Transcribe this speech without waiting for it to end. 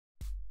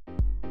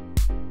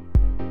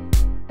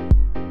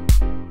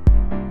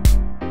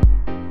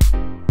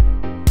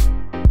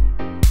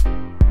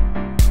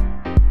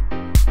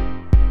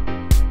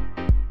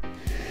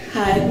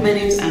my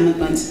name is Emma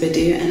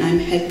Badu and I'm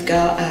head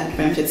girl at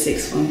Brentford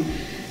Sixth Form.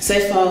 So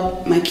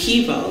far, my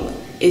key role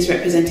is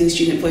representing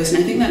student voice,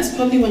 and I think that's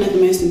probably one of the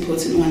most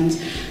important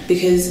ones,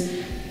 because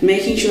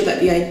making sure that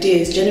the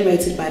ideas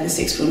generated by the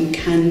Sixth Form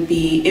can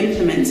be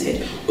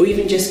implemented or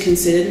even just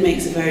considered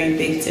makes a very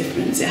big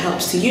difference. It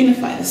helps to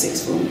unify the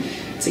Sixth Form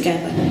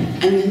together.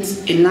 And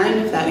in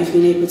line with that, we've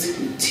been able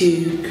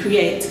to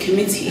create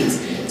committees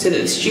so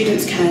that the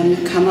students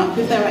can come up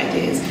with their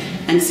ideas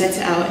and set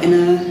it out in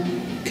a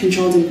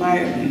controlled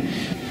environment.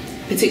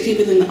 Particularly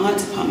within the art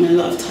department, a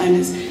lot of time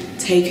is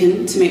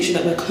taken to make sure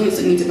that we're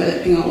constantly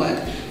developing our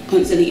work,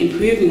 constantly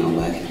improving our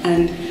work,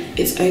 and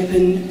it's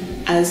open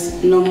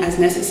as long as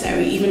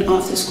necessary, even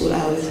after school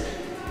hours.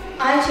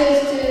 I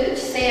chose to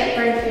stay at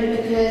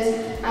Brentford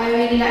because I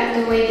really like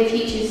the way the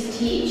teachers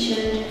teach,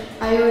 and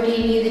I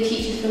already knew the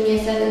teachers from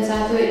year 7, so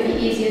I thought it would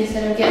be easier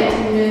instead of getting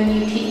to know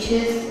new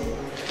teachers.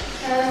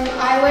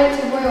 I went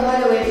to Royal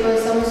Holloway for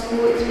a summer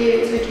school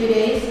experience for 2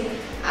 days,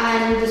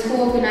 and the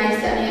school organised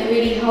it, and it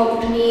really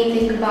helped me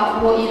think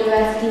about what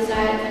university is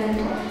like, and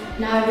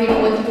now I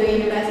really want to go to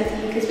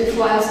university because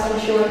before I was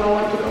unsure if I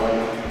wanted to go or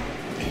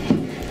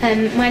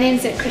not. My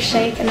name's Chris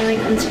Shake and I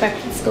come to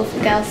Brentford School for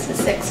Girls for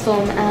Sixth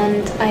Form,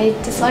 and I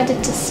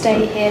decided to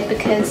stay here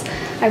because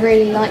I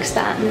really liked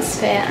the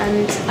atmosphere,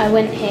 and I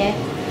went here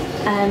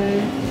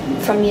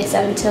from year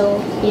 7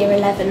 till year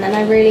 11, and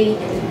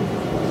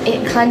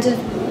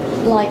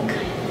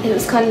it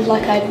was kind of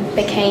like I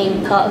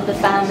became part of the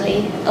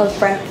family of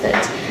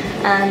Brentford,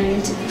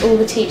 and all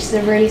the teachers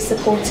are really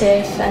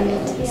supportive,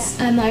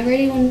 and I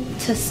really want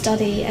to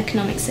study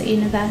economics at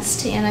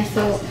university, and I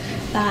thought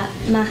that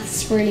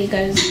maths really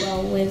goes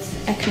well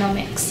with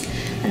economics,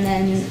 and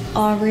then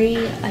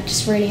RE, I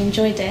just really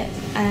enjoyed it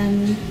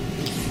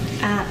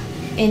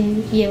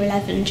in year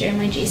 11 during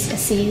my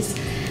GCSEs,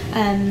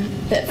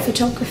 but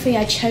photography,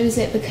 I chose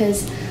it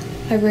because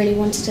I really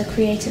wanted a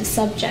creative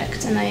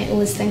subject, and I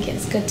always think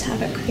it's good to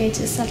have a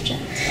creative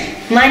subject.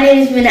 My name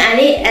is Mina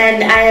Ali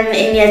and I am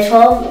in year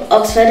 12,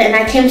 Oxford, and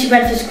I came to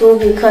Brentford School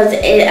because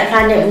I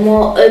found it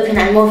more open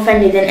and more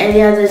friendly than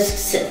any other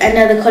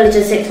college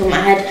or sixth form I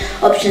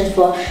had options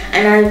for,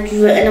 and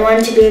I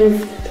wanted to be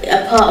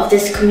a part of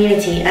this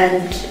community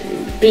and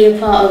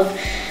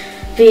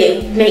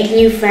make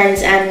new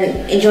friends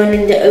and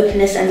enjoying the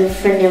openness and the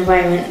friendly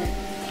environment.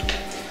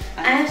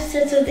 I have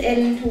settled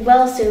in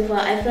well so far.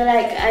 I feel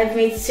like I've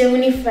made so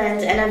many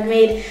friends and I've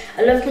made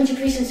a lot of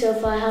contributions so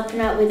far, helping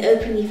out with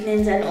open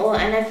evenings and all,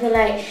 and I feel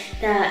like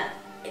that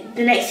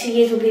the next 2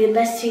 years will be the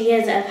best 2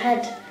 years I've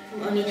had.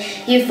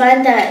 You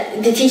find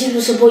that the teachers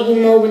will support you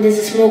more when there's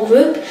a small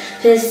group.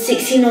 There's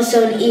 16 or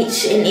so in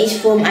each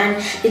form,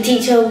 and the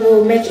teacher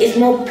will make it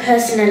more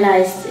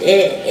personalised.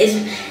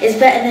 It's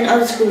better than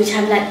other schools which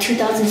have like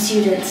 2,000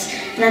 students,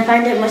 and I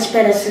find it much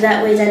better, so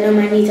that way I know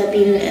my needs are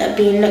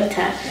being looked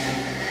at.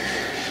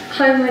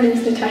 Hi, my name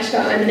is Natasha.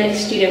 I'm an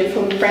ex-student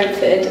from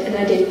Brentford, and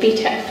I did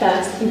BTEC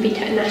first in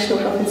BTEC National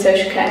Health and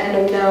Social Care, and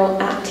I'm now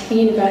at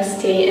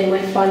university in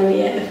my final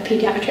year of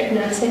paediatric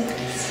nursing.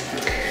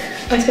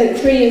 I spent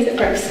 3 years at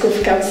Brentford School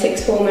for Girls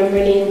Sixth Form and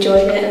really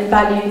enjoyed it and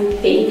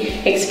valued the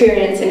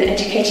experience and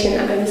education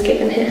that I was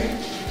given here.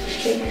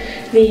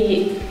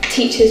 The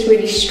teachers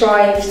really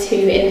strive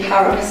to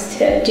empower us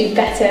to do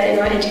better in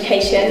our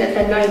education,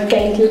 and I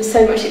gained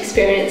so much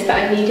experience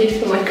that I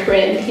needed for my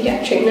career in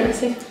paediatric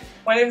nursing.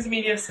 My name is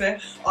Amelia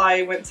Smith.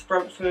 I went to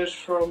Brentford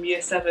from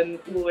year 7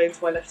 all the way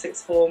until I left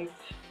sixth form.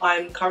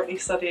 I'm currently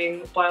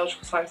studying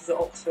biological sciences at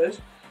Oxford.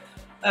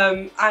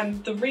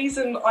 And the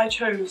reason I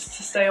chose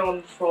to stay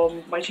on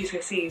from my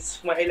GCSEs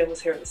for my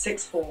A-levels here at the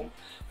sixth form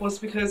was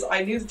because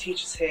I knew the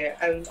teachers here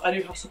and I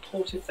knew how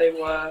supportive they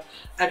were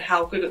and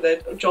how good at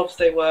their jobs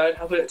they were and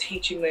how good at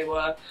teaching they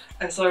were.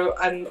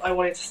 And I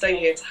wanted to stay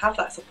here to have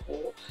that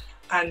support,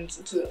 and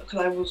because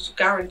I was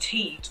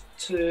guaranteed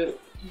to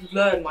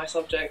learn my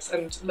subjects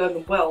and learn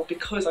them well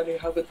because I knew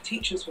how good the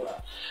teachers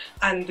were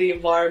and the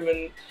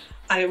environment,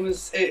 and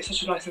it's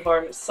such a nice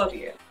environment to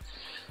study in.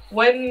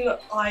 When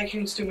I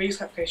came to do my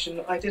youth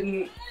application, I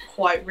didn't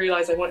quite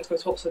realise I wanted to go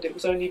to Oxford. It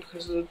was only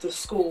because the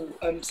school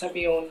sent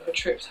me on a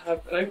trip to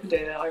have an open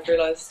day there I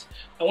realised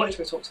I wanted to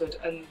go to Oxford,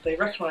 and they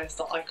recognised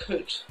that I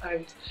could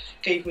and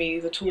gave me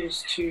the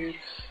tools to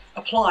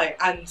apply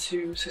and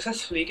to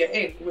successfully get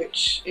in,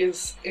 which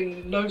is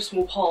in no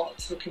small part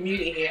to the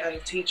community here and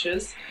the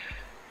teachers.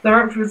 The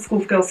Brentford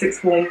School for Girls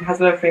Sixth Form has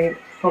done everything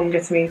from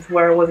getting me to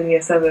where I was in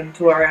year 7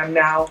 to where I am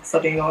now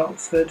studying at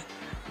Oxford,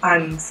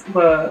 and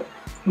were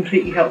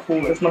completely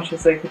helpful as much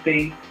as they could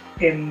be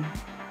in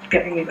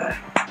getting me there,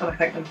 and I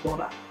thank them for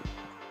that.